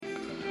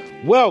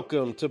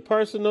Welcome to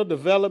Personal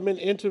Development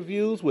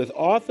Interviews with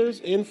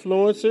authors,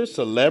 influencers,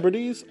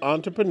 celebrities,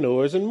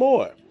 entrepreneurs, and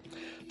more.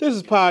 This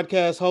is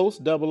podcast host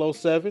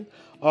 007,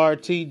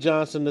 R.T.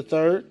 Johnson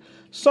III,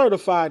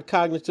 certified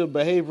cognitive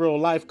behavioral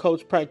life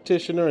coach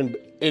practitioner and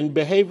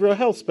behavioral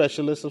health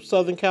specialist of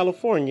Southern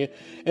California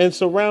and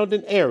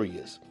surrounding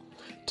areas.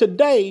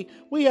 Today,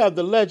 we have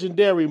the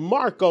legendary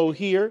Marco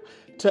here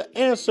to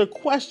answer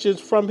questions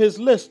from his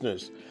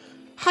listeners.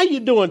 How you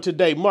doing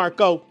today,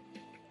 Marco?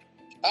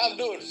 I'm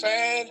doing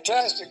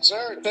fantastic,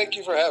 sir. Thank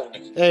you for having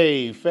me.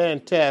 Hey,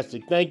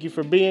 fantastic. Thank you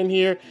for being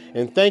here,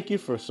 and thank you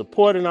for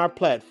supporting our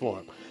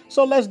platform.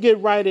 So let's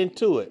get right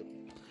into it.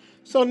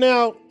 So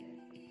now,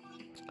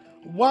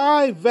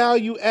 why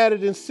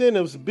value-added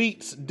incentives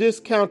beats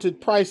discounted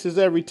prices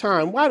every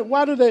time?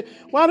 Why do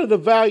the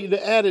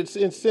value-added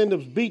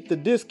incentives beat the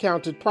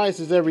discounted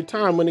prices every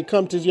time when it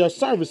comes to your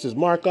services,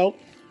 Marco?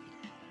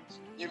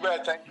 You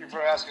bet. Thank you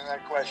for asking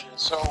that question.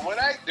 So what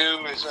I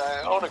do is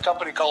I own a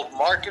company called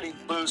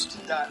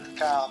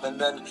MarketingBoost.com, and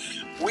then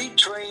we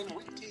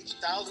teach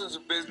thousands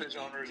of business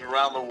owners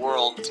around the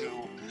world to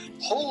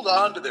hold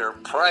on to their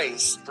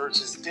price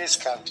versus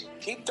discounting.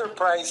 Keep their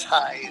price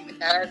high and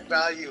add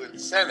value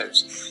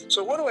incentives.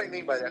 So what do I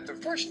mean by that? The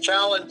first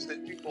challenge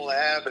that people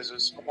have as a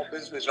small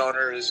business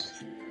owner is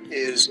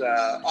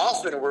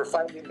often we're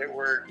finding that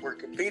we're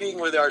competing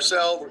with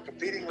ourselves, we're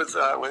competing with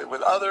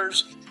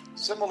others,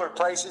 similar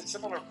prices,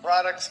 similar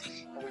products,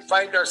 and we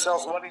find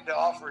ourselves wanting to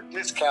offer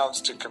discounts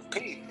to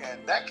compete,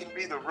 and that can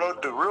be the road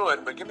to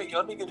ruin. But let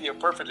me give you a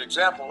perfect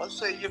example. Let's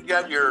say you've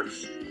got your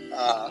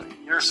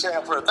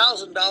sale for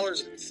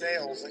 $1,000 in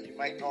sales that you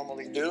might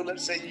normally do.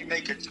 Let's say you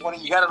make it 20.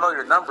 You got to know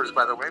your numbers,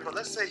 by the way. But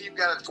let's say you've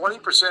got a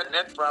 20%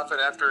 net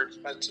profit after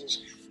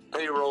expenses,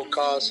 payroll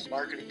costs,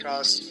 marketing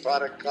costs,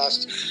 product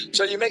costs.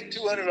 So you make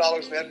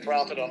 $200 net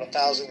profit on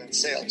 $1,000 in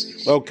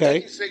sales.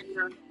 Okay.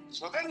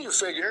 Then you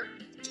figure,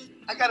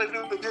 I got to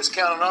do the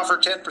discount and offer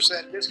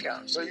 10%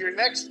 discount. So your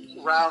next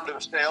round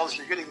of sales,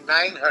 you're getting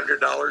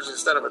 $900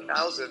 instead of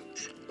 $1,000,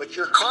 but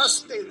your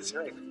costs stay the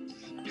same.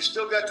 You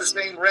still got the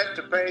same rent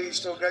to pay. You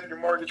still got your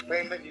mortgage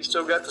payment. You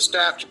still got the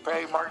staff to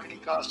pay, marketing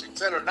costs,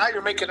 etc. Now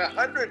you're making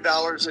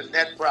 $100 in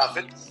net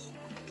profit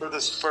for the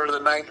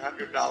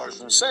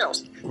 $900 in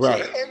sales.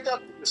 Right. So you end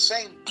up in the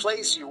same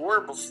place you were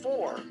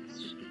before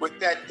with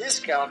that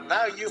discount.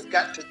 Now you've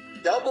got to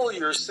double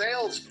your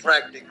sales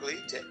practically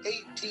to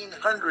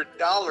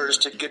 $1,800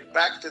 to get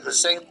back to the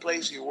same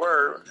place you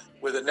were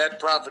with a net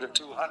profit of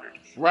 $200.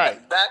 Right.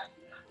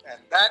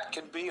 And that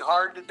can be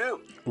hard to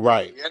do.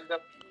 Right. You end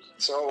up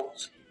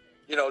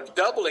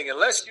doubling,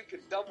 unless you can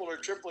double or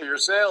triple your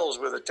sales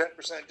with a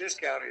 10%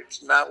 discount,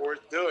 it's not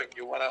worth doing.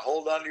 You want to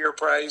hold on to your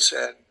price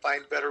and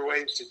find better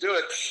ways to do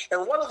it.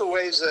 And one of the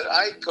ways that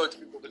I coach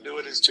people to do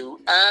it is to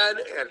add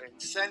an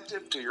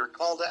incentive to your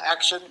call to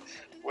action,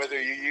 whether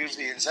you use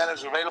the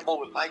incentives available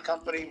with my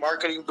company,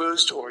 Marketing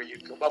Boost, or you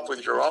come up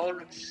with your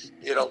own,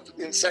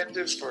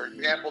 incentives. For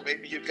example,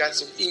 maybe you've got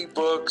some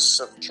ebooks,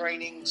 some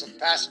training, some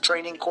past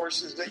training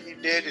courses that you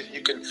did, and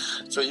you can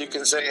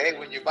say, hey,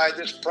 when you buy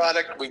this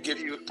product, we give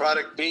you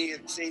product B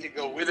and C to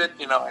go with it,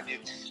 and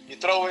you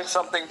throw in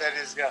something that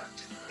is,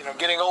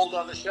 getting old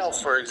on the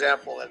shelf, for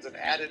example, as an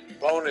added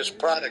bonus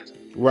product.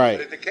 Right.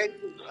 But in the case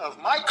of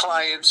my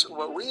clients,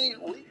 what we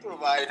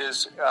provide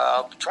is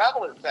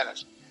travel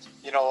incentives.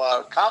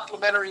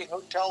 Complimentary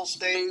hotel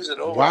stays at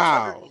over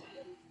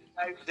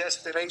 105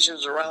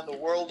 destinations around the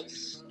world,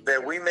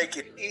 that we make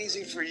it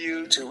easy for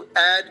you to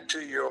add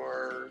to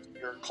your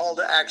call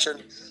to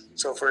action.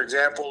 So, for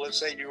example, let's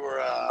say you were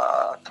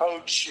a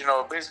coach,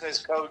 a business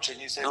coach,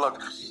 and you say,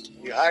 look,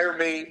 you hire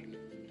me,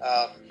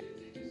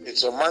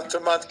 it's a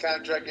month-to-month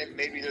contract, and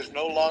maybe there's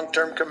no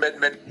long-term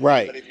commitment.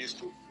 Right. But if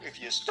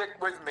you stick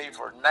with me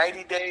for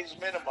 90 days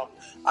minimum,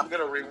 I'm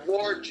going to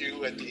reward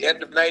you at the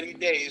end of 90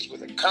 days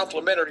with a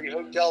complimentary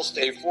hotel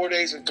stay, 4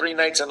 days and 3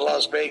 nights in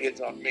Las Vegas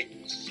on me.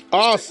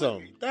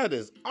 Awesome. That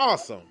is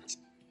awesome.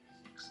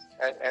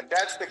 And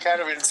that's the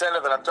kind of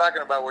incentive that I'm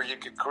talking about, where you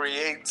could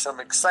create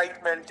some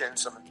excitement and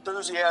some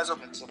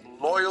enthusiasm and some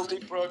loyalty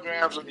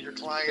programs with your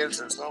clients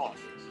and so on.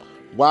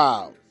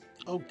 Wow.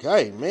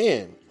 Okay,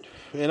 man.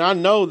 And I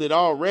know that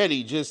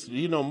already, just,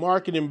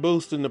 Marketing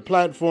Boost and the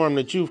platform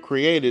that you've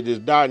created is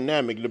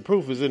dynamic. The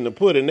proof is in the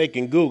pudding. They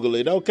can Google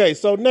it. Okay,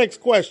 so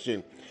next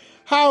question.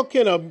 How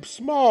can a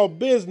small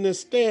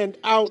business stand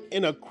out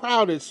in a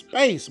crowded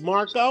space,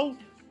 Marco?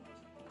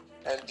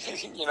 And,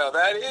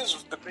 that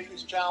is the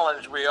biggest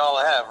challenge we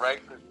all have,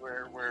 right? Because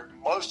we're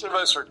most of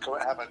us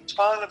have a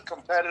ton of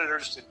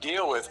competitors to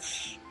deal with.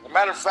 As a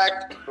matter of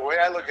fact, the way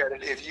I look at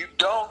it, if you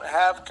don't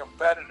have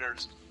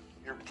competitors,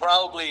 you're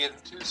probably in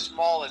too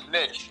small a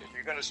niche, and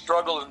you're going to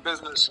struggle in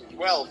business as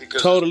well.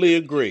 Because Totally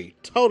agree.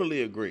 Because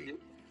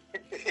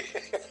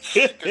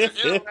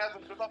if you don't have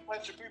a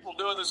bunch of people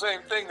doing the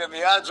same thing, then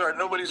the odds are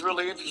nobody's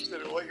really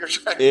interested in what you're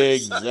trying to say.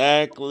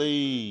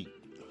 Exactly.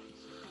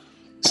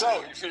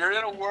 So if you're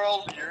in a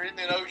world, you're in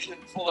an ocean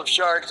full of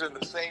sharks in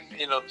the same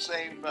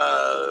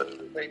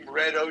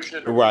red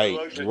ocean. Or Right,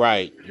 blue ocean,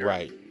 right.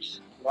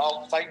 We're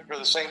all fighting for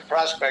the same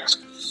prospects.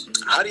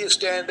 How do you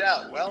stand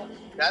out? Well,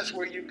 that's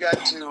where you've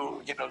got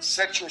to,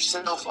 set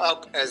yourself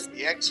up as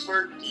the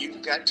expert.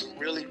 You've got to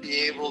really be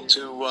able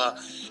to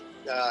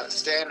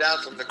stand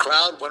out from the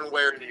crowd one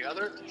way or the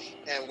other.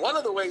 And one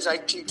of the ways I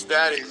teach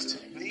that is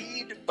to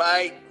lead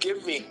by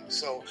giving.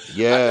 So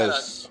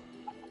Yes.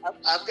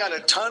 I've got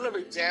a ton of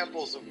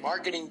examples of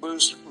Marketing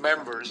Boost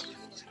members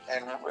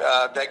and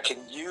that can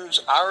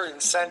use our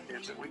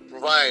incentives that we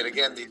provide.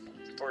 Again,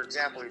 for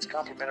example, these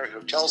complimentary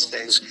hotel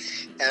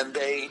stays, and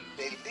they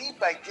lead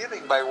by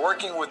giving, by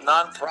working with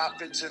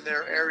nonprofits in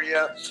their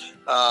area,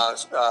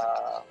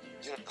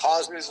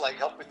 causes like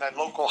helping that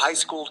local high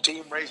school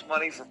team raise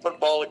money for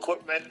football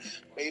equipment.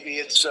 Maybe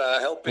it's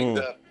helping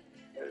the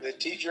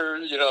teacher,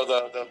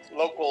 the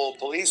local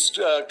police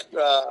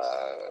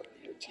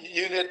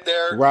unit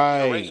there,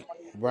 raise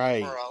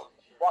money for a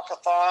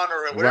walkathon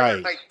or whatever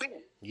it might be.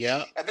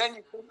 Yeah. And then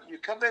you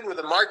come in with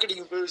a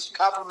Marketing Boost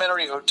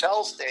complimentary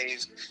hotel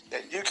stays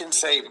that you can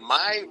say,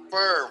 my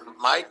firm,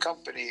 my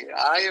company,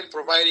 I am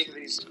providing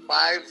these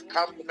 5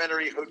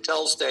 complimentary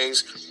hotel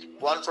stays,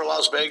 one for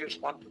Las Vegas,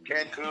 one for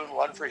Cancun,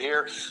 one for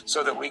here,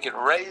 so that we can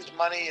raise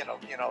money in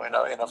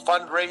a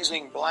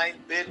fundraising blind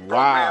bid program.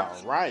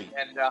 Wow, right.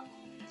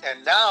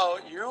 And now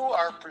you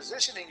are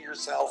positioning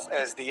yourself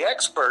as the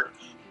expert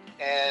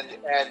and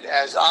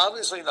as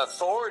obviously an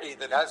authority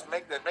that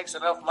makes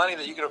enough money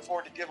that you can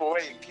afford to give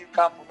away a few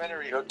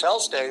complimentary hotel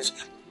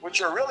stays,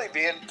 which are really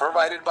being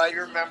provided by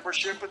your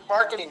membership with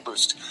Marketing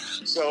Boost.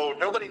 So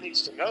nobody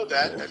needs to know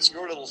that. That's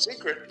your little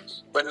secret.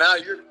 But now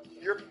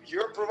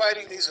you're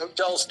providing these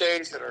hotel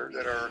stays that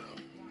are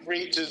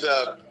free to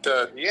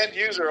the end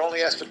user. Only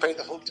has to pay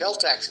the hotel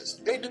taxes.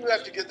 They do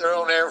have to get their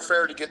own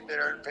airfare to get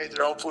there and pay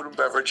their own food and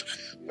beverage,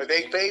 but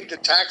they pay the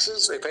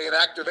taxes. They pay an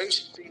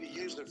activation fee to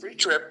use the free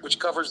trip, which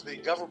covers the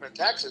government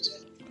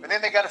taxes, and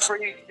then they got a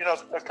free,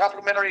 a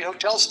complimentary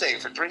hotel stay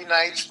for 3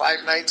 nights,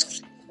 5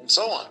 nights, and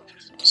so on.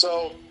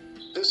 So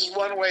this is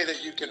one way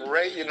that you can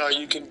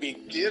you can be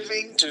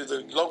giving to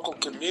the local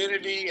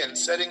community and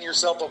setting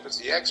yourself up as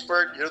the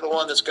expert. You're the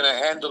one that's going to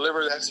hand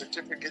deliver that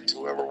certificate to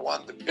whoever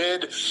won the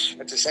bid.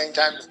 At the same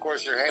time, of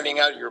course, you're handing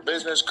out your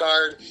business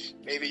card.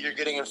 Maybe you're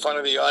getting in front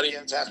of the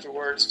audience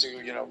afterwards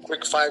to,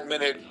 quick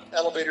 5-minute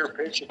elevator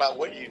pitch about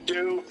what you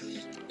do.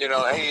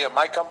 Hey,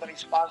 my company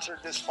sponsored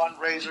this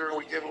fundraiser.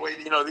 We give away,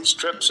 these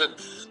trips. And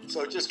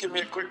so just give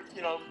me a quick,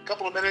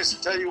 couple of minutes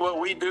to tell you what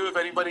we do. If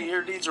anybody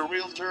here needs a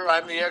realtor,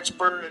 I'm the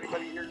expert.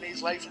 Anybody here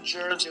needs life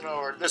insurance,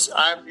 or this,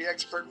 I'm the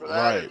expert for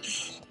that.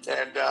 Right.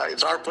 And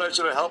it's our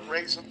pleasure to help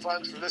raise some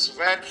funds for this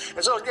event.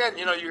 And so again,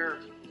 you're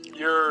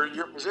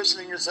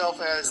positioning yourself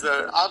as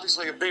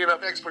obviously a big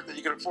enough expert that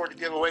you can afford to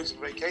give away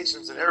some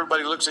vacations, and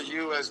everybody looks at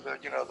you as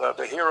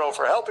the hero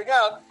for helping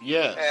out.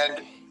 Yeah.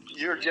 And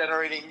you're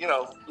generating,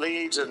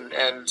 leads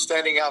and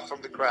standing out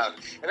from the crowd.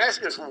 And that's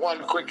just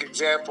one quick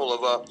example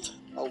of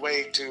a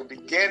way to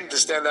begin to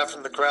stand out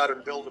from the crowd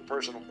and build a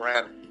personal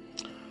brand.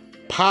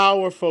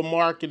 Powerful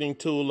marketing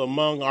tool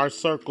among our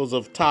circles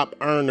of top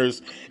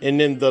earners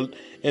and in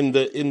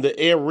the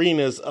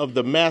arenas of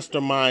the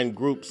mastermind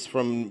groups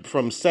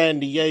from San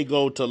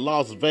Diego to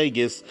Las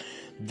Vegas.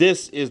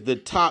 This is the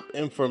top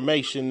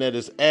information that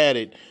is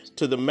added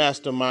to the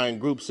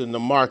mastermind groups and the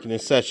marketing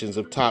sessions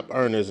of top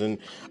earners. And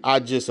I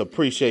just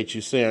appreciate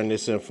you sharing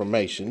this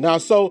information. Now,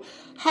 so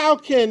how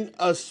can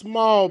a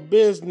small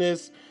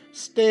business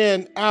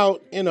stand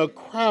out in a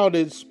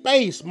crowded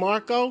space,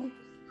 Marco?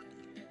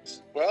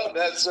 Well,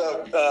 that's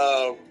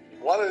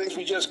one of the things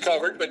we just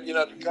covered, but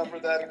to cover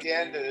that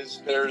again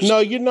is there's... No,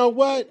 you know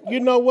what?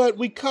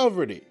 We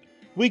covered it.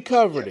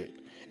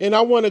 And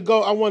I want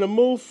to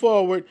move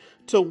forward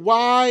to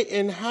why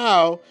and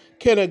how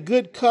can a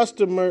good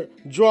customer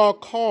draw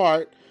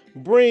card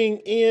bring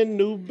in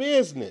new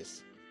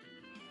business?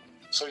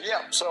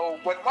 So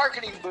what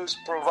Marketing Boost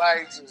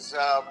provides is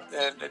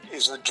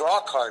the draw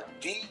card.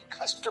 The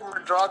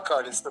customer draw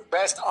card is the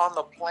best on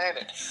the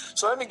planet.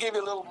 So let me give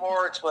you a little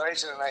more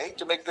explanation, and I hate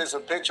to make this a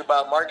pitch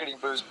about Marketing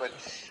Boost, but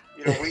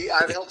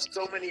I've helped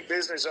so many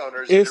business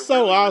owners. It's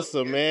so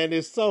awesome, man.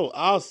 It's so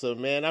awesome,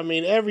 man. I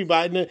mean,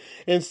 everybody,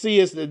 and see,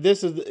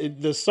 this is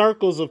the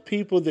circles of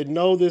people that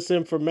know this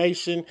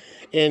information,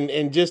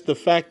 and just the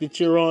fact that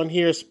you're on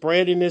here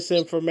spreading this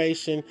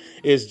information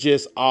is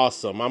just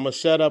awesome. I'm gonna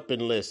shut up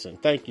and listen.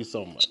 Thank you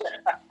so much.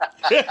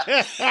 Well,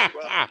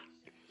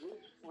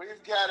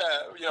 we've got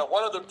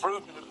one of the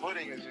proof in the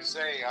pudding, as you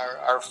say,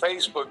 our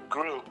Facebook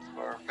group,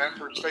 our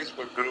members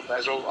Facebook group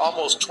has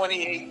almost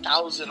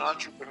 28,000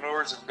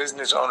 entrepreneurs and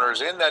business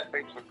owners in that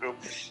Facebook group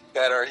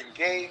that are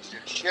engaged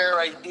and share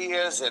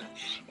ideas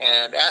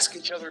and ask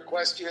each other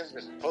questions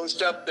and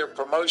post up their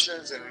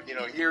promotions and,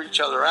 hear each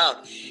other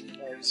out.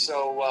 And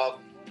so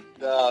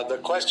the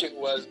question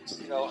was,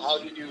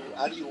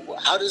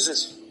 how does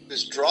this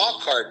this draw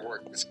card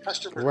work, this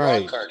customer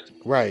Right. draw card.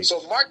 Right.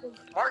 So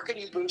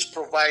Marketing Boost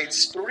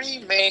provides three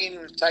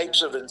main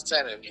types of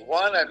incentives.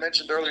 One I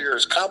mentioned earlier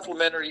is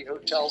complimentary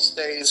hotel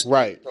stays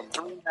Right. from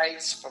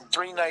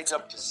 3 nights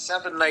up to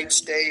 7 night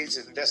stays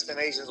in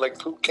destinations like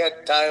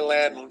Phuket,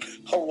 Thailand,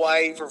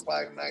 Hawaii for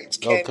 5 nights,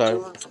 Okay.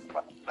 Cancun for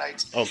 5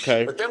 nights.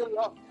 Okay. But then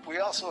we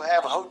also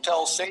have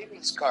hotel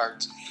savings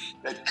cards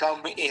that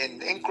come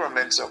in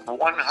increments of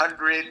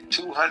 $100,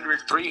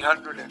 $200,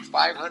 $300, and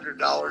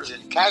 $500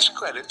 in cash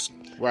credits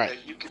Right.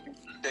 that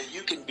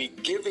you can be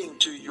giving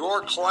to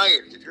your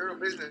client. If you're a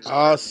business owner,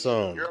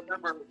 Awesome. you're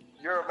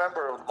a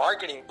member of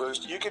Marketing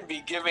Boost, you can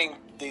be giving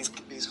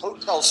these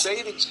hotel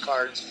savings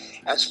cards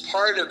as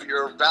part of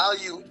your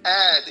value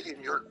add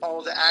in your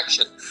call to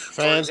action.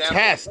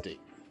 Fantastic.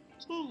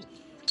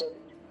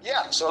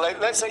 So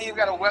let's say you've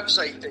got a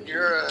website and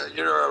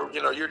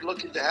you're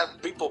looking to have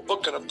people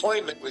book an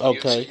appointment with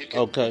you.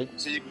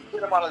 So you can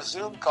put them on a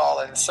Zoom call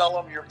and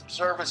sell them your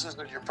services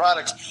or your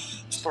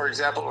products, for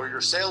example, or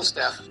your sales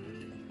staff.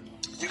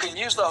 You can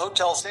use the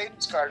hotel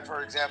savings card,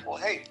 for example.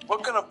 Hey,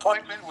 book an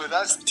appointment with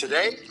us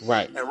today,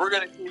 right? And we're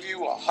going to give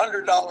you a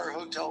 $100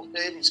 hotel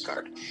savings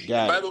card.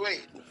 By the way,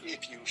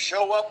 if you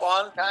show up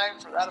on time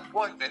for that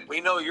appointment,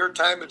 we know your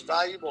time is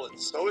valuable, and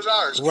so is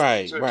ours.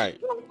 Right,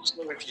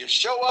 so if you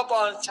show up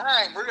on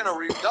time, we're going to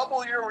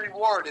redouble your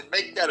reward and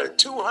make that a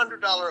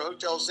 $200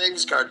 hotel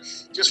savings card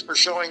just for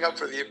showing up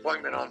for the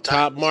appointment on time.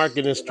 Top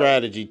marketing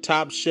strategy,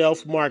 top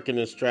shelf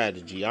marketing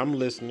strategy. I'm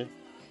listening.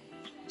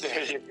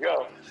 There you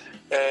go.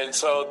 And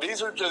so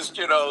these are just,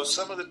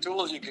 some of the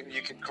tools you can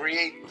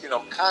create,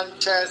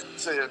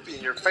 contests in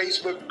your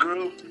Facebook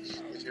group.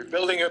 If you're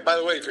building it, by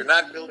the way, if you're an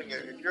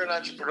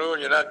entrepreneur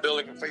and you're not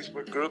building a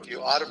Facebook group,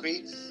 you ought to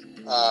be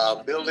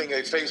building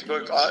a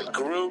Facebook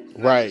group,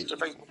 right? Not just a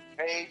Facebook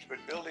page, but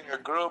building a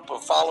group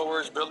of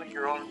followers, building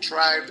your own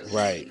tribe,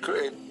 right?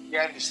 Again,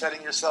 you're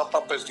setting yourself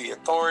up as the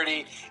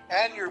authority,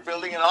 and you're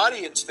building an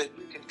audience that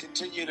you can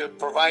continue to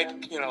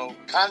provide,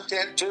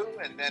 content to,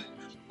 and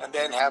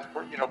then have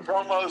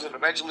promos, and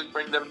eventually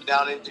bring them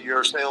down into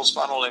your sales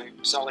funnel and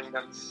selling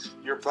them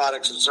your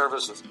products and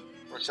services,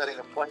 or setting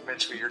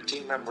appointments for your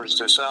team members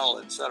to sell,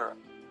 etc.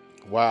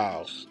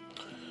 Wow.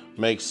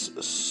 Makes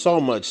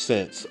so much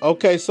sense.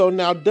 Okay, so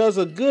now does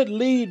a good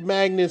lead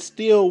magnet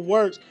still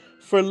work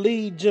for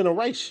lead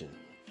generation?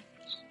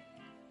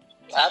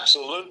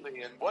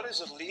 Absolutely. And what is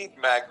a lead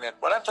magnet?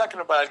 What I'm talking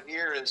about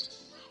here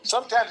is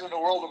sometimes in the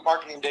world of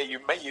Marketing Day, you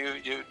may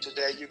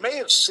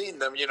have seen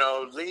them,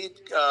 lead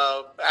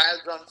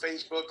ads on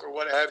Facebook or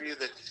what have you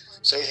that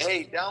say,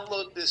 "Hey,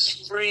 download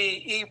this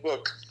free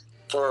ebook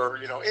for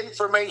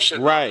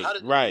information on how to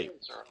do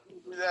this or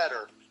do that,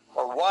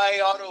 or why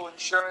auto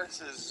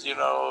insurance is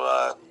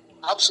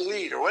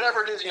obsolete, or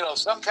whatever it is,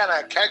 some kind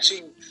of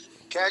catching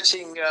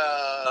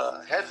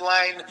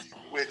headline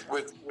with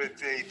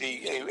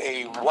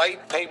a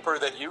white paper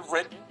that you've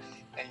written."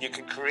 And you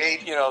can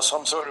create,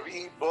 some sort of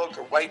ebook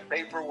or white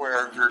paper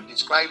where you're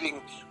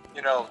describing,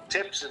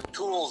 tips and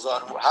tools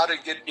on how to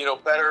get,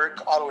 better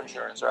auto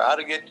insurance, or how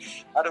to get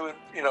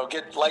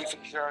life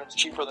insurance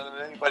cheaper than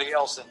anybody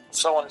else, and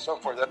so on and so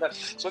forth.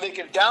 So they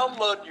can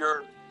download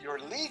your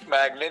lead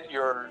magnet,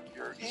 your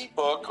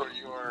ebook, or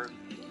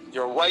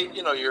your white,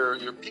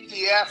 your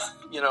PDF,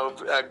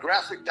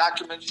 graphic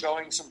document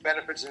showing some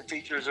benefits and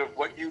features of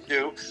what you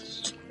do,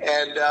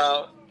 and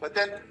but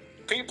then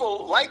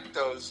people like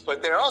those,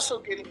 but they're also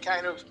getting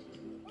kind of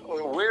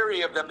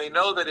wary of them. They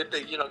know that if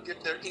they,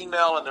 get their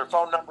email and their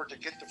phone number to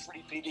get the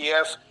free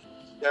PDF,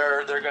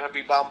 they're going to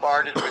be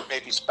bombarded with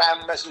maybe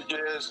spam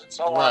messages and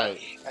so on.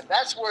 And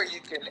that's where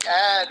you can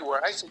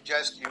where I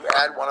suggest you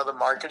add one of the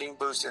Marketing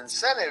Boost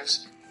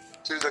incentives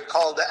to the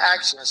call to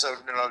action. So,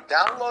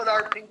 download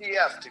our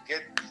PDF to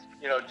get,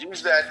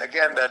 use that,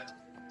 again,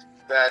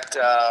 that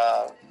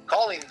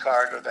calling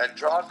card or that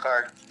draw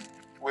card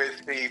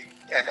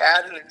and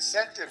add an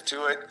incentive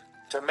to it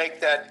to make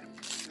that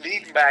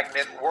lead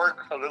magnet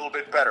work a little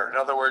bit better. In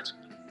other words,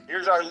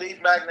 here's our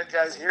lead magnet,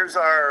 guys. Here's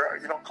our,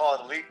 you don't call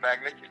it a lead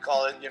magnet, you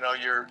call it,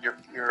 your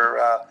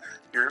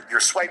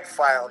swipe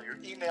file, your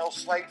email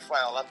swipe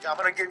file. I'm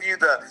going to give you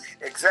the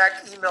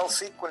exact email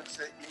sequence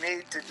that you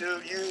need to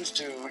use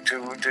to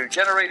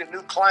generate a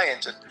new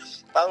client. And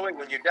by the way,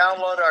 when you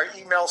download our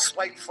email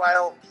swipe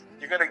file,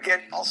 you're going to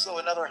get also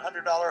another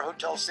 $100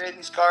 hotel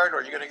savings card,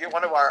 or you're going to get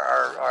one of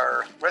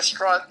our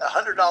restaurant,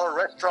 $100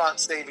 restaurant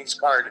savings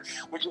card,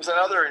 which is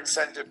another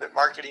incentive that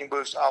Marketing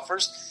Boost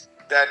offers.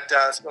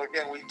 So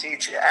again, we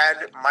teach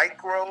add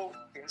micro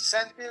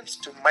incentives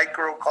to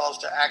micro calls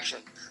to action.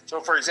 So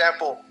for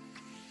example,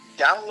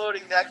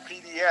 downloading that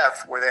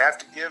PDF where they have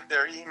to give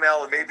their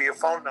email and maybe a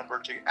phone number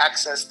to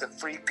access the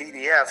free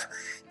PDF,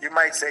 you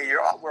might say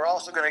we're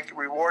also going to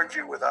reward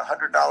you with a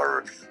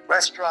 $100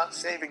 restaurant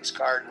savings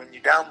card when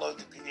you download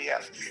the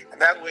PDF.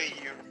 And that way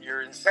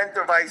you're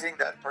incentivizing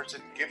that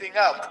person giving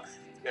up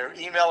their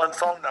email and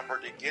phone number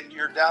to get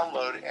your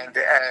download and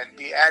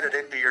be added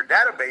into your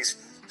database,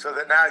 so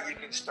that now you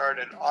can start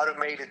an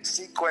automated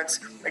sequence.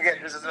 Again,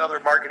 this is another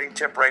marketing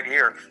tip right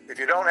here. If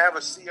you don't have a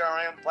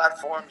CRM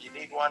platform, you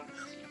need one.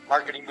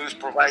 Marketing Boost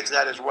provides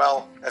that as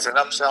well as an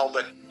upsell,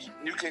 but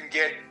you can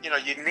get, you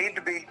need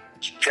to be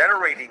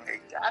generating a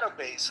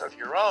database of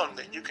your own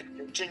that you can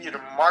continue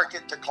to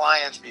market to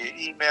clients via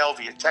email,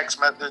 via text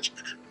message,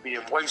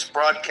 via voice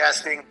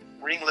broadcasting,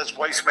 ringless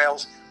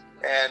voicemails.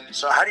 And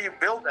so how do you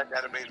build that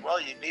database?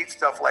 Well, you need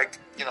stuff like,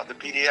 the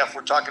PDF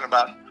we're talking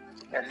about,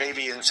 and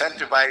maybe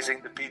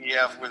incentivizing the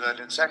PDF with an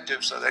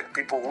incentive so that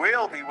people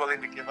will be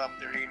willing to give up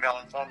their email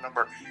and phone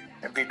number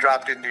and be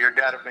dropped into your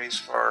database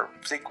for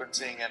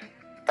sequencing and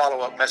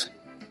follow-up messaging.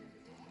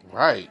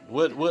 Right.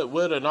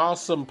 What an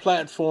awesome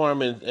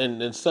platform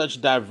and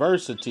such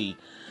diversity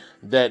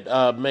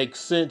that makes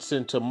sense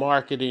into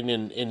marketing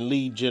and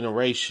lead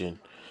generation.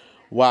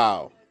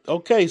 Wow.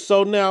 Okay,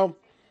 so now,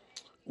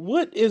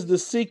 what is the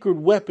secret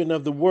weapon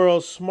of the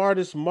world's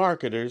smartest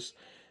marketers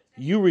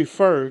you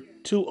refer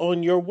to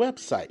on your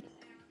website?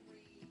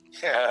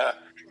 Yeah,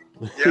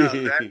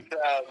 that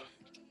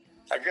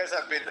I guess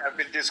I've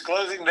been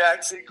disclosing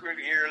that secret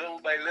here little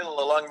by little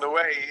along the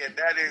way, and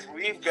that is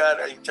we've got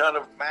a ton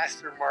of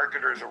master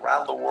marketers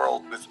around the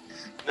world with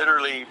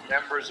literally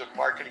members of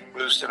Marketing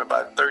Boost in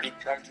about 30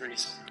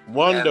 countries.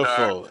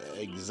 Wonderful,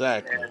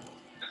 exactly.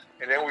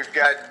 And then we've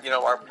got,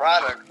 our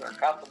products, our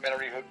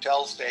complimentary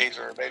hotel stays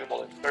are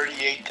available in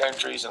 38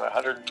 countries and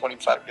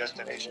 125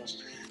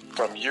 destinations,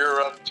 from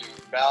Europe to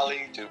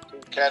Bali to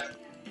Phuket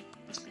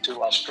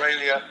to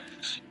Australia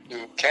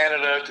to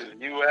Canada to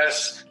the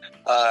U.S.,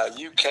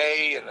 UK,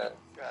 and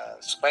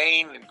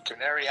Spain and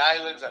Canary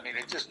Islands. I mean,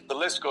 the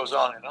list goes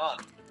on and on.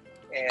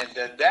 And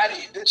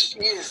this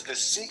is the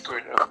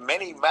secret of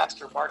many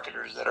master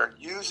marketers that are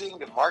using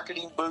the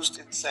Marketing Boost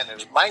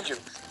incentives. Mind you,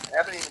 I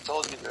haven't even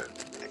told you that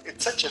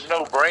it's such a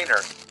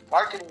no-brainer.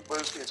 Marketing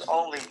Boost is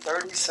only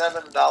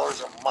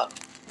 $37 a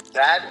month.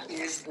 That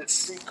is the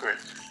secret.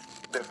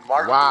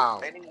 Wow.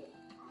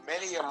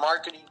 Many a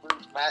Marketing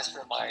Boost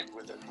mastermind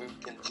who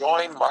can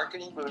join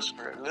Marketing Boost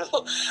for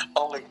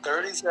only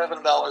 $37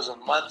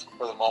 a month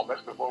for the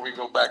moment before we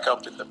go back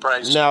up in the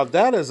price. Now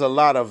that is a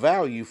lot of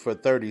value for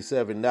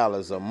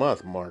 $37 a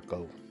month,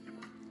 Marco.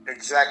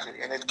 Exactly,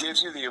 and it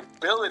gives you the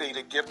ability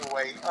to give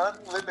away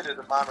unlimited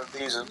amount of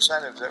these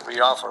incentives that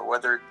we offer,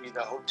 whether it be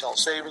the hotel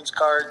savings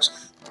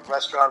cards, the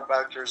restaurant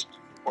vouchers,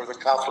 or the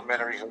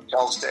complimentary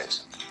hotel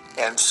stays.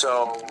 And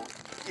so,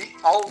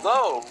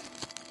 although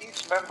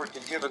each member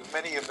can give as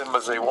many of them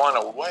as they want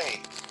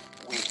away,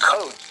 we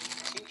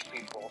teach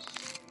people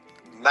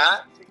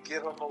not to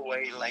give them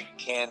away like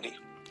candy.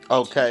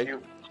 Okay.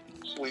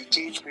 We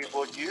teach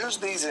people use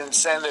these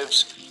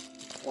incentives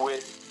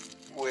with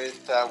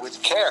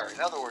care.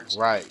 In other words,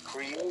 right.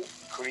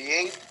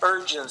 Create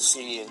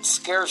urgency and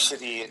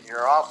scarcity in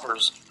your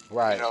offers.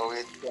 Right.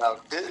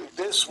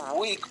 This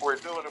week we're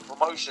doing a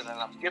promotion, and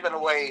I'm giving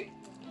away,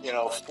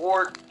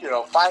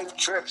 5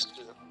 trips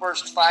to the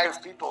first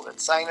 5 people that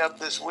sign up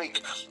this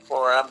week.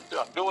 Or I'm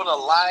doing a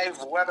live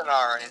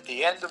webinar. At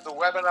the end of the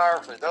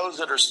webinar, for those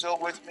that are still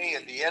with me,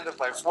 at the end of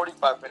my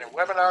 45-minute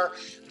webinar,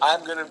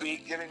 I'm going to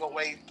be giving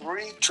away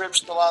 3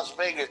 trips to Las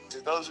Vegas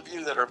to those of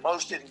you that are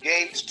most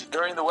engaged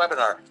during the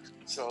webinar.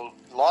 So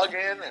log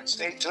in and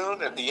stay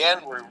tuned. At the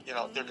end, there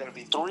are going to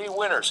be 3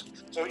 winners.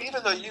 So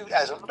even though you,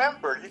 as a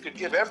member, you could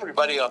give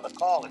everybody on the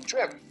call a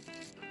trip,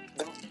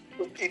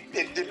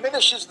 it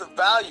diminishes the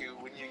value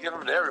when you give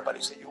them to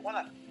everybody. So you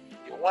want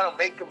to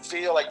make them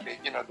feel like they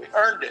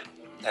earned it.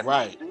 And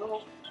right.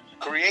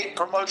 Create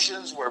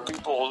promotions where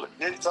people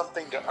did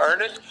something to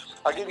earn it.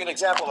 I'll give you an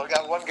example. I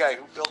got one guy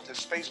who built his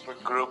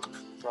Facebook group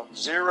from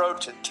 0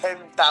 to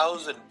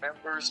 10,000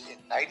 members in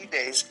 90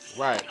 days.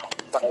 Right.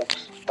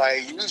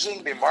 By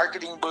using the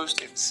Marketing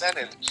Boost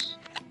incentive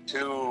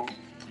to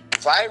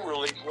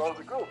virally grow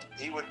the group.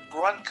 He would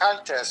run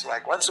contests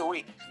like once a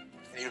week.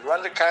 And he'd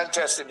run the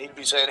contest and he'd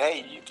be saying,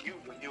 hey,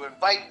 when you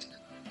invite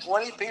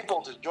 20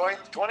 people to join,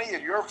 20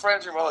 of your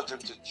friends and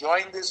relatives to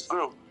join this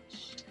group,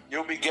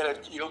 you'll get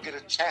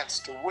a chance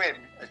to win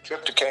a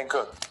trip to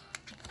Cancun.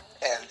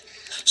 And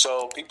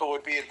so people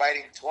would be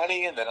inviting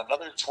 20 and then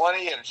another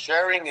 20 and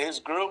sharing his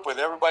group with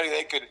everybody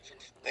they could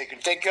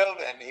think of.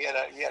 And he had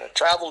a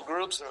travel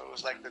group, so it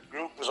was like the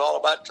group was all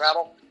about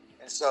travel.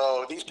 And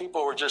so these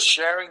people were just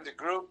sharing the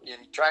group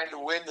and trying to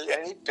win.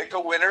 And he'd pick a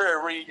winner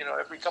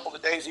every couple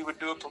of days. He would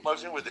do a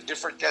promotion with a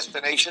different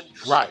destination.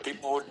 Right.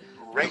 People would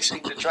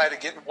racing to try to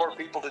get more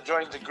people to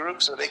join the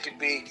group so they could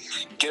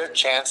get a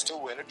chance to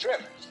win a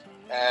trip.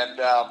 And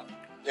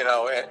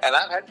and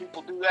I've had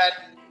people do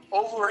that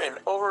over and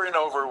over and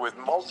over with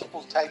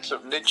multiple types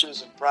of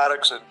niches and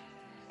products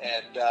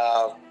and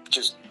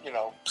just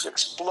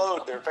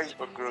explode their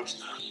Facebook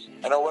groups.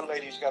 I know one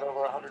lady's got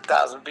over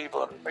 100,000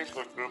 people in her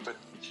Facebook group,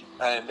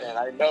 and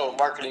I know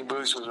Marketing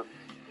Boost was a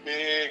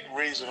big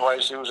reason why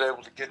she was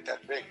able to get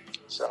that big.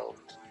 So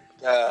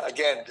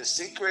again, the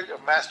secret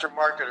of master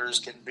marketers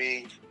can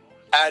be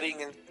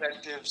adding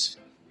incentives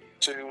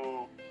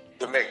to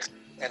the mix.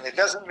 And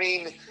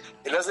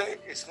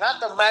it's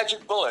not the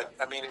magic bullet.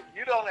 I mean, if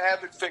you don't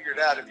have it figured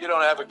out, if you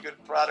don't have a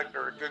good product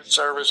or a good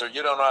service, or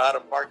you don't know how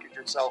to market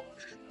yourself,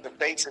 the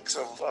basics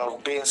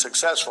of being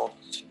successful,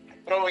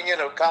 throwing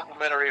in a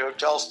complimentary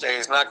hotel stay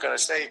is not going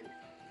to save you.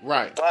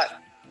 Right.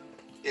 But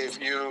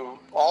if you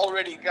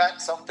already got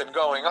something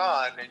going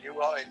on and you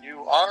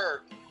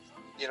are,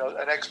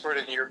 an expert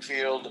in your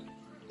field,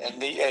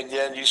 and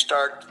then you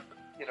start,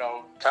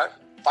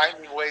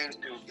 finding ways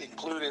to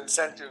include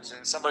incentives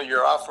in some of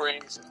your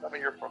offerings and some of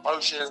your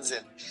promotions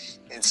and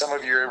in some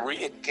of your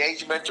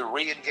re-engagement to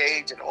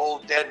re-engage an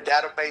old dead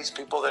database,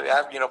 people that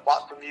have,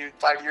 bought from you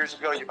 5 years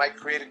ago. You might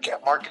create a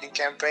marketing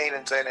campaign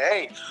and saying,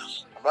 hey,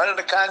 I'm running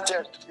a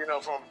contest, do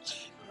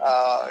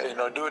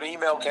an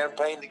email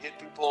campaign to get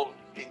people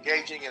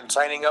engaging and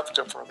signing up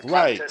for the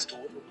contest to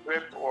win a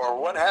trip or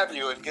what have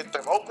you, and get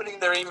them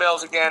opening their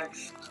emails again,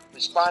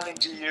 responding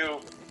to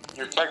you,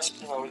 your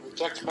text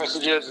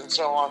messages and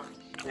so on,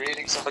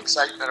 creating some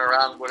excitement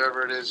around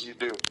whatever it is you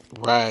do.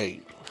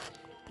 Right.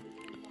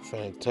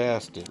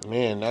 Fantastic,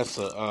 man. That's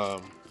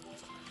a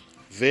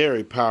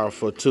very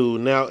powerful tool.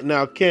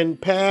 Now, can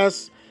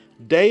past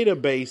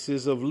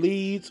databases of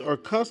leads or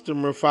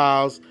customer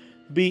files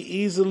be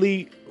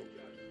easily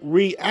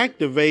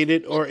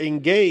reactivated or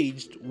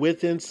engaged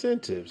with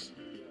incentives?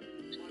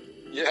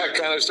 Yeah, I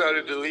kind of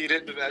started to lead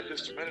into that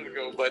just a minute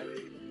ago, but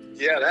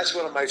yeah, that's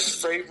one of my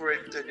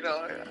favorite, and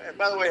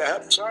by the way,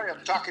 I'm sorry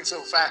I'm talking so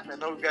fast. I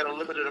know we've got a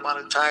limited amount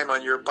of time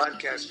on your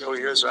podcast show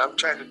here, so I'm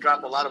trying to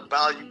drop a lot of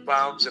value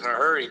bombs in a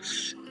hurry.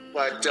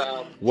 But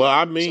well,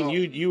 I mean,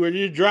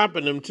 you're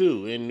dropping them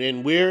too,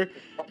 and we're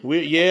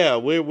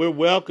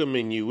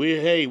welcoming you.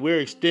 We're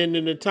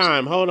extending the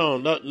time. Hold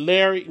on,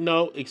 Larry.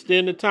 No,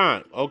 extend the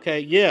time. Okay,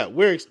 yeah,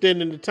 we're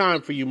extending the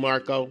time for you,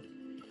 Marco.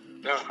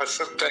 No,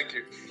 thank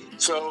you.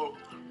 So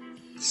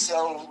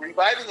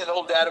reviving an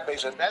old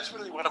database, and that's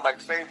really one of my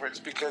favorites,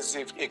 because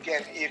if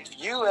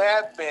you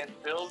have been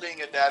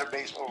building a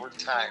database over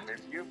time,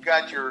 if you've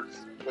got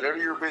whatever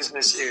your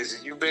business is,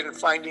 and you've been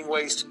finding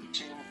ways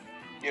to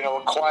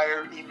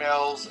acquire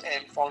emails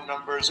and phone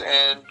numbers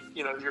and,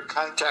 your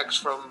contacts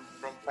from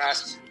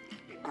past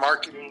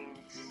marketing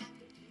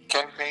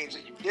campaigns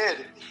that you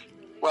did,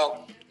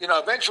 well,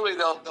 eventually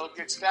they'll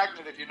get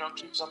stagnant if you don't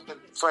keep something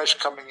fresh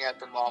coming at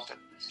them often.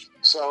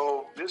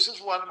 So this is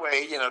one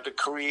way, to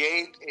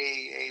create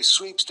a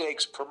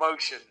sweepstakes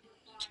promotion,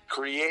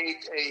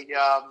 create a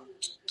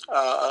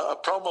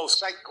promo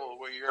cycle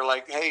where you're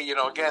like, hey,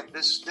 again,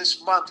 this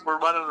month we're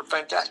running a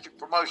fantastic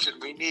promotion.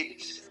 We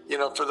need,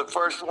 for the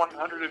first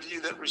 100 of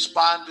you that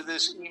respond to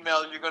this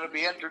email, you're going to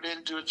be entered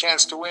into a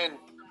chance to win.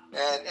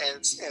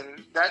 And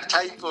that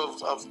type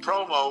of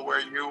promo where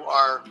you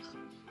are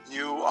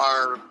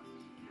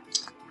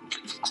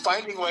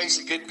finding ways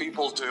to get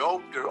people to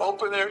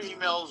open their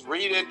emails,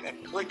 read it,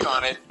 and click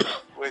on it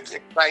with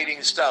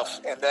exciting stuff,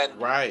 and then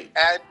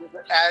add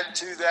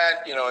to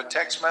that, a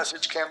text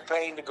message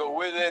campaign to go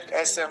with it,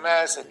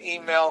 SMS and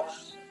email.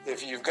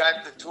 If you've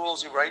got the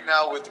tools right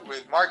now with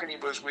Marketing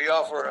Boost, we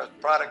offer a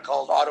product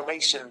called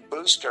Automation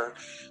Booster,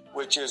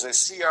 which is a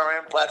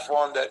CRM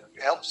platform that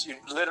helps you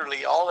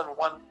literally all in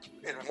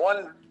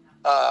one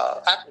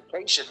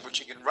application, which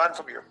you can run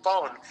from your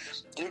phone.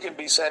 You can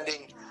be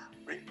sending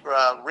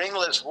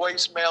ringless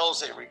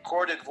voicemails, a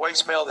recorded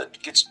voicemail that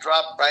gets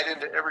dropped right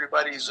into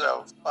everybody's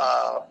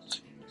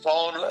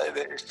phone.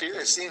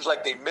 It seems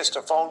like they missed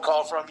a phone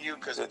call from you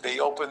because they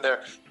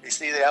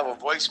see they have a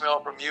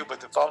voicemail from you, but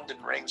the phone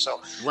didn't ring.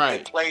 So they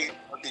play.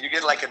 You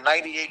get like a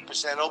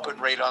 98% open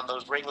rate on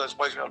those ringless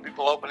voicemails.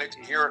 People open it to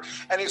hear,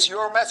 and it's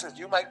your message.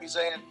 You might be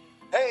saying,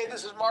 hey,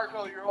 this is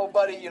Marco, your old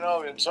buddy,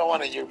 and so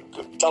on, and you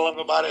tell them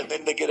about it, and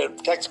then they get a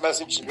text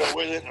message to go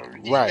with it, or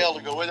an email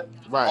to go with it,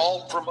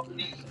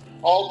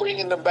 all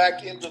bringing them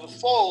back into the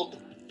fold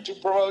to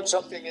promote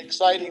something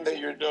exciting that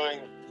you're doing,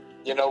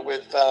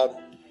 with,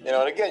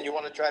 and again, you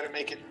want to try to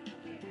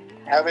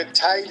have it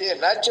tied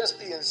in, not just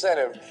the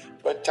incentive,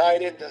 but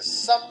tied into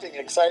something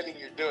exciting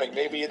you're doing.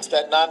 Maybe it's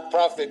that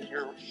nonprofit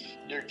you're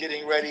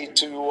getting ready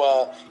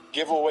to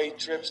give away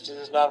trips to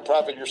this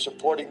nonprofit. You're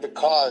supporting the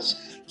cause.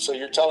 So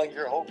you're telling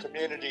your whole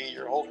community,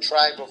 your whole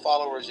tribe of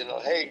followers,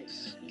 hey,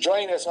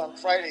 join us on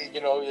Friday,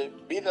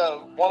 be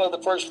one of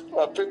the first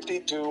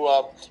 50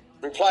 to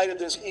reply to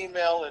this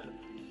email, and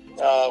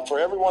for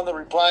everyone that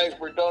replies,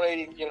 we're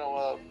donating,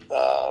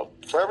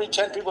 for every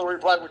 10 people that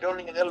reply, we're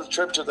donating another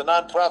trip to the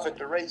nonprofit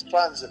to raise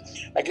funds. And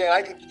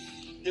again,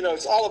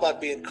 it's all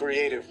about being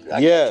creative.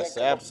 Yes,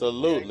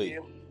 absolutely.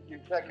 A few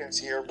seconds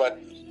here, but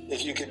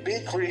if you can be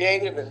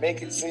creative and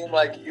make it seem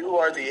like you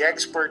are the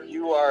expert,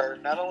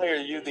 not only are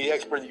you the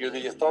expert, you're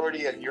the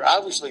authority, and you're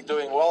obviously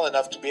doing well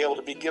enough to be able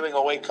to be giving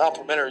away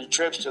complimentary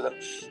trips to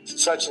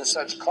such and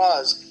such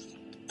cause,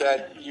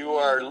 that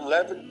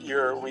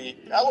we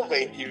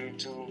elevate you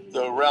to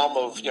the realm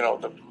of,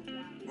 the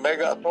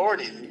mega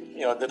authority,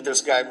 that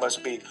this guy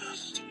must be.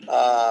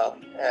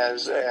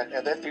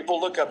 And then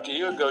people look up to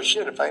you and go,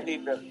 shit, if I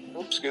need to,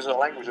 excuse the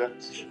language.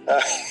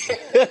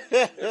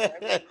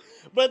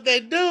 But they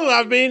do.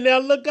 I mean,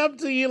 they'll look up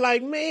to you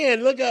like,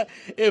 man, look at,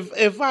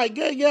 if I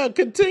get,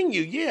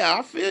 continue. Yeah,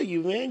 I feel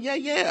you, man.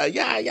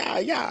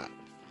 Yeah.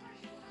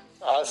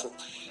 Awesome.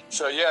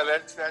 So yeah,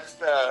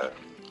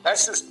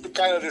 that's just the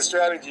kind of the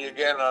strategy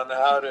again on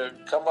how to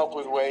come up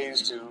with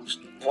ways to,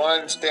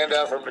 one, stand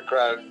out from the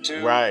crowd,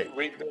 two,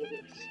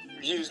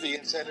 use the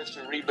incentives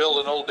to rebuild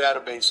an old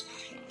database.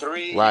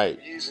 3, Right.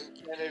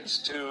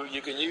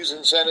 you can use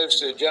incentives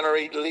to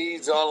generate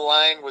leads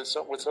online with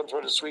some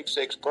sort of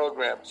sweepstakes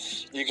program.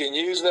 You can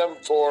use them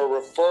for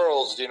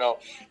referrals,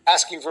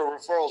 asking for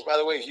referrals. By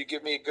the way, if you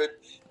give me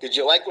did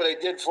you like what I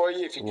did for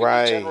you? If you give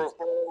me 10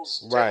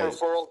 referrals, I'm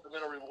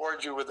going to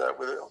reward you with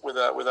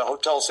a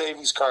hotel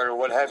savings card or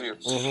what have you.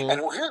 Mm-hmm. And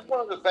here's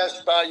one of the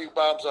best value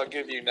bombs I'll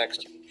give you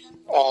next.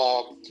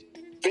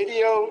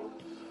 Video.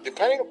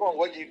 Depending upon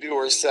what you do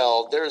or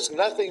sell, there's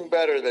nothing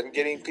better than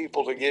getting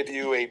people to give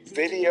you a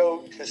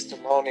video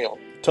testimonial.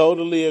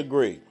 Totally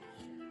agree.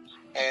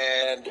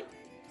 And,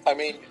 I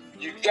mean,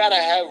 you've got to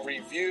have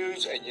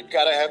reviews and you've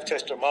got to have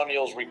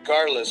testimonials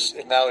regardless.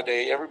 And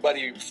nowadays,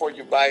 everybody, before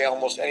you buy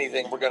almost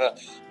anything, we're gonna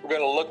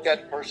look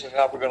that person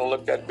up, we're going to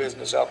look that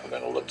business up, we're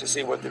going to look to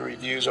see what the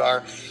reviews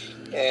are.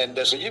 And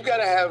so you've got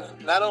to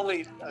have not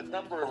only a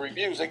number of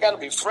reviews, they got to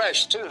be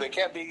fresh, too. They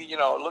can't be,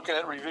 looking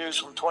at reviews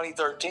from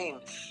 2013.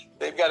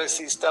 They've got to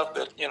see stuff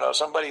that,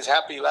 somebody's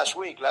happy last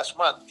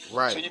month.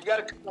 Right. So you've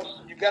got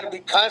to be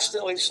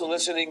constantly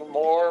soliciting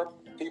more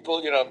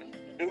people,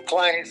 new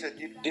clients that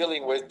you're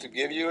dealing with to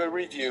give you a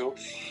review.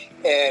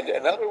 And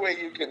another way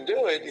you can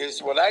do it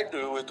is what I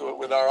do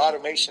with our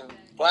automation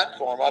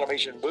platform,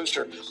 Automation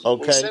Booster.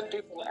 Okay. We send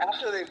people,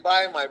 after they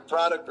buy my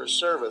product or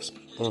service,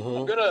 Mm-hmm.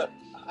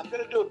 I'm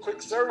going to do a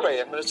quick survey.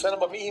 I'm going to send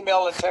them an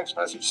email and text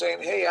message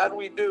saying, hey, how do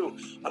we do?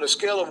 On a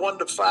scale of 1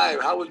 to 5,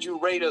 how would you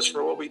rate us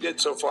for what we did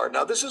so far?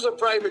 Now, this is a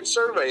private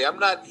survey. I'm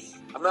not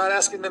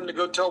asking them to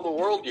go tell the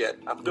world yet.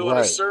 I'm doing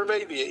a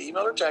survey via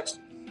email or text.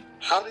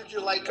 How did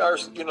you like our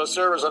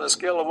service on a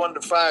scale of 1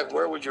 to 5?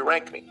 Where would you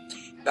rank me?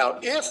 Now,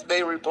 if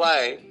they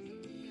reply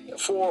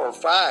 4 or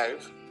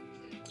 5,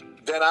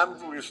 then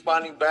I'm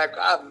responding back.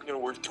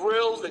 We're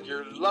thrilled that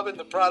you're loving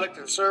the product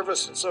and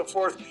service and so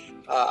forth.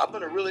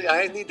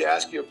 I need to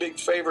ask you a big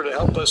favor to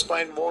help us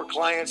find more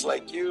clients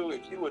like you.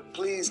 If you would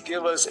please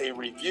give us a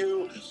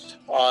review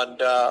on,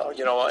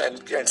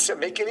 and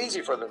make it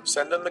easy for them.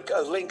 Send them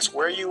the links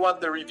where you want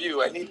the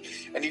review. I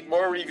need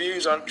more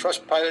reviews on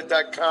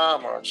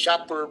Trustpilot.com or on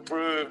Shopper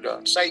Approved,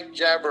 on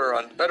SiteJabber,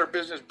 on Better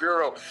Business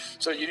Bureau.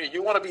 So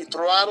you want to be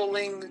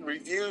throttling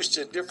reviews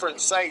to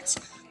different sites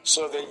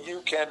so that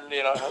you can,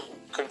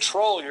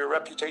 control your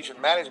reputation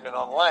management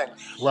online.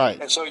 Right.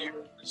 And so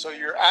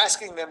you're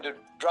asking them to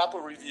drop a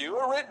review,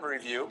 a written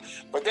review,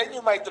 but then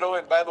you might throw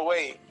in, by the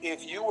way,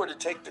 if you were to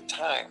take the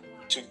time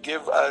to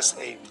give us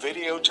a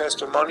video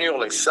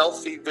testimonial, a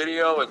selfie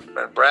video,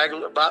 and brag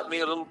about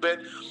me a little bit,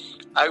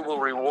 I will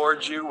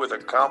reward you with a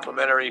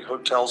complimentary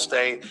hotel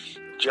stay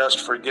just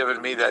for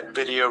giving me that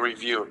video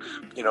review.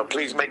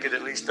 Please make it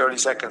at least 30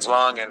 seconds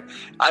long. And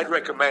I'd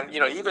recommend,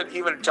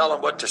 even tell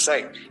them what to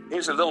say.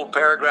 Here's a little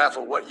paragraph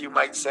of what you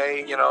might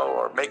say,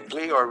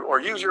 or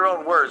use your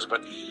own words.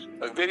 But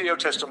a video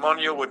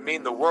testimonial would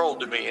mean the world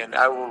to me, and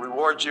I will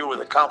reward you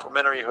with a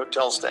complimentary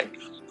hotel stay.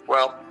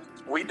 Well,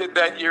 we did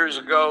that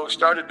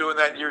started doing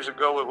that years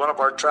ago with one of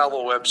our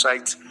travel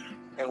websites.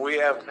 And we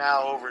have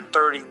now over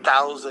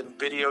 30,000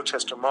 video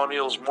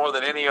testimonials, more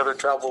than any other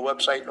travel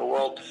website in the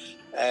world.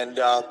 And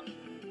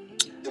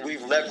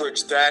we've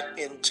leveraged that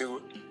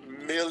into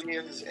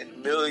millions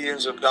and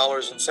millions of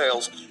dollars in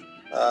sales,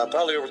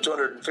 probably over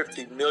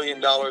 $250 million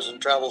in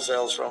travel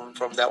sales from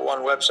that one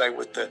website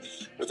with the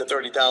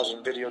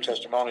 30,000 video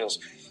testimonials.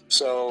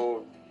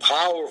 So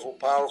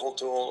powerful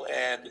tool,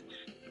 and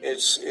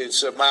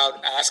it's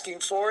about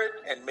asking for it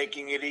and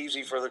making it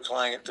easy for the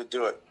client to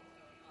do it.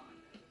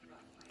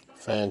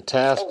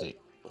 Fantastic.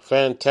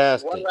 One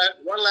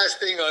last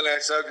thing on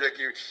that subject.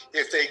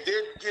 If they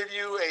did give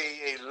you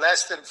a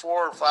less than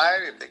 4 or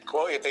 5,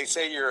 if they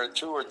say you're a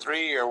 2 or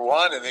 3 or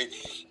 1, and then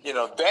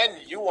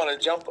you want to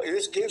jump.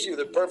 This gives you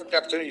the perfect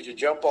opportunity to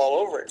jump all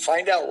over it.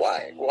 Find out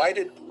why. Why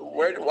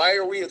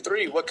are we a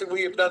 3? What could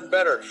we have done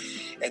better?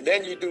 And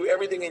then you do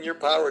everything in your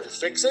power to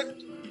fix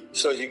it,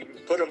 so you can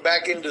put them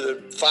back into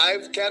the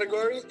 5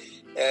 category.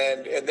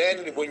 And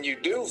then when you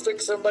do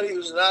fix somebody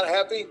who's not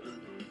happy,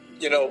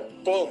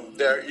 boom,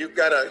 there you've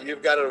got an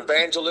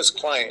evangelist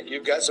client.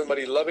 You've got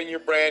somebody loving your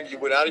brand. You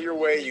went out of your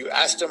way. You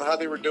asked them how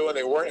they were doing.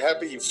 They weren't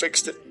happy. You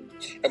fixed it.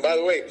 And by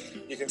the way,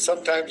 you can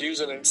sometimes use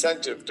an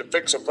incentive to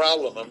fix a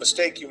problem, a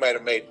mistake you might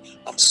have made.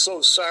 I'm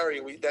so sorry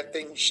that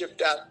thing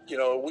shipped out,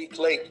 a week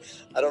late.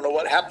 I don't know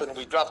what happened.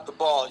 We dropped the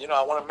ball.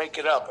 I want to make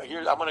it up. Here,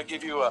 I'm going to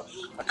give you a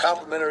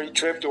complimentary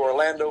trip to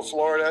Orlando,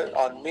 Florida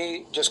on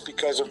me just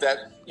because of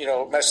that,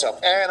 mess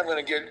up. And I'm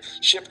going to get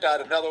shipped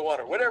out another one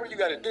or whatever you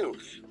got to do.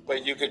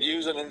 But you could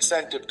use an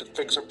incentive to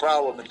fix a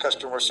problem in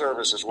customer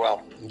service as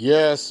well.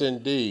 Yes,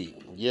 indeed.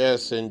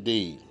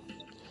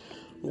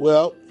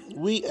 Well,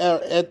 we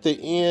are at the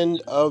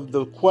end of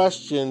the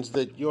questions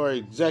that your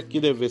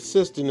executive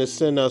assistant has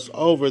sent us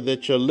over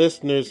that your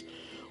listeners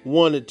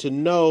wanted to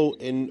know,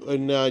 and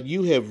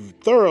you have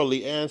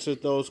thoroughly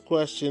answered those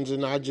questions.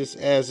 And I just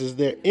ask, is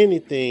there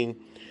anything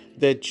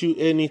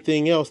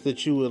else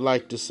that you would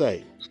like to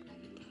say?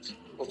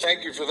 Well,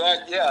 thank you for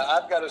that. Yeah,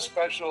 I've got a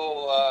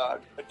special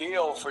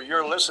deal for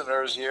your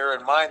listeners here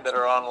and mine that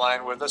are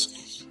online with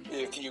us.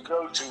 If you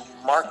go to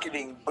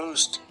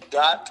marketingboost.com,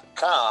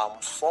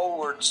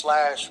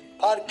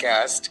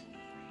 marketingboost.com/podcast,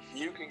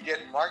 you can get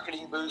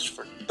Marketing Boost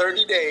for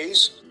 30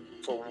 days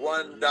for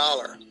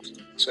 $1.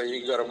 So you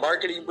can go to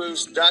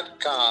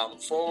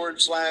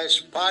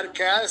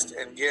marketingboost.com/podcast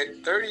and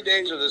get 30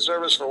 days of the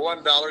service for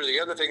 $1. The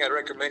other thing I'd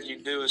recommend you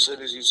do as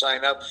soon as you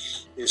sign up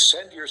is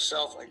send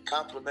yourself a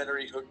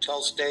complimentary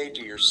hotel stay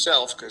to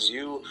yourself, because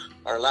you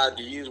are allowed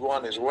to use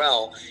one as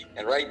well.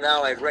 And right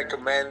now I'd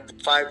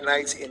recommend 5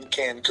 nights in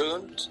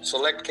Cancun,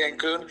 select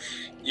Cancun.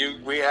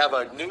 We have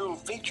a new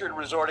featured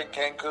resort in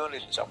Cancun.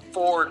 It's a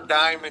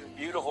 4-diamond,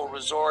 beautiful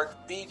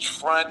resort,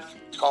 beachfront.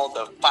 It's called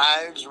the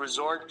Fives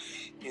Resort.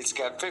 It's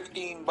got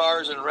 15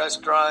 bars and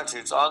restaurants.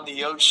 It's on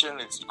the ocean.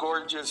 It's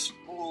gorgeous,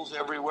 pools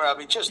everywhere. I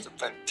mean, just a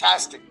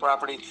fantastic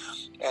property.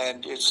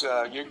 And it's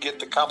you get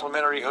the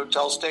complimentary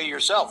hotel stay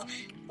yourself.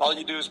 All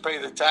you do is pay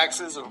the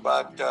taxes of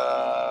about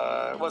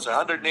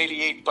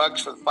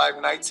 $188 for the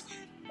 5 nights,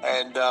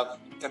 and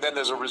then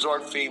there's a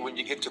resort fee when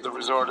you get to the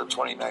resort of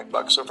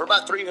 $29. So for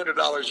about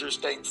 $300, you're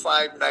staying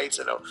 5 nights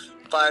in a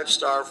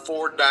 5-star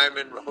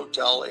 4-diamond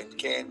hotel in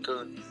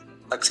Cancun,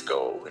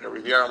 Mexico, in the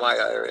Riviera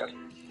Maya area.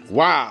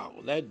 Wow,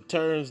 that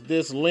turns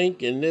this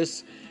link and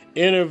this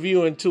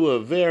interview into a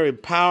very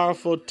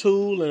powerful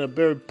tool and a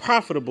very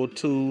profitable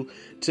tool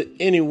to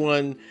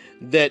anyone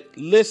that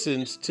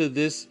listens to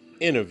this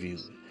interview.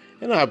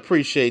 And I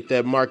appreciate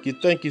that, Mark.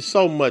 Thank you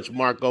so much,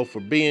 Marco, for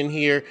being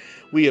here.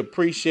 We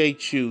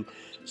appreciate you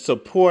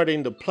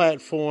supporting the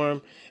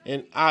platform,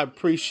 and I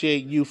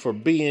appreciate you for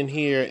being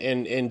here,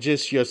 and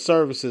just your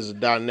services are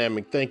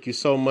dynamic. Thank you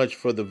so much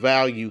for the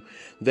value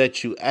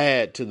that you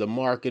add to the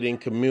marketing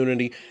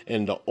community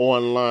and the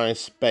online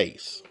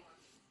space.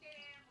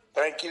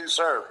 Thank you,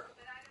 sir.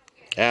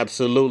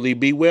 Absolutely.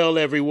 Be well,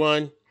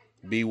 everyone.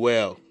 Be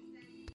well.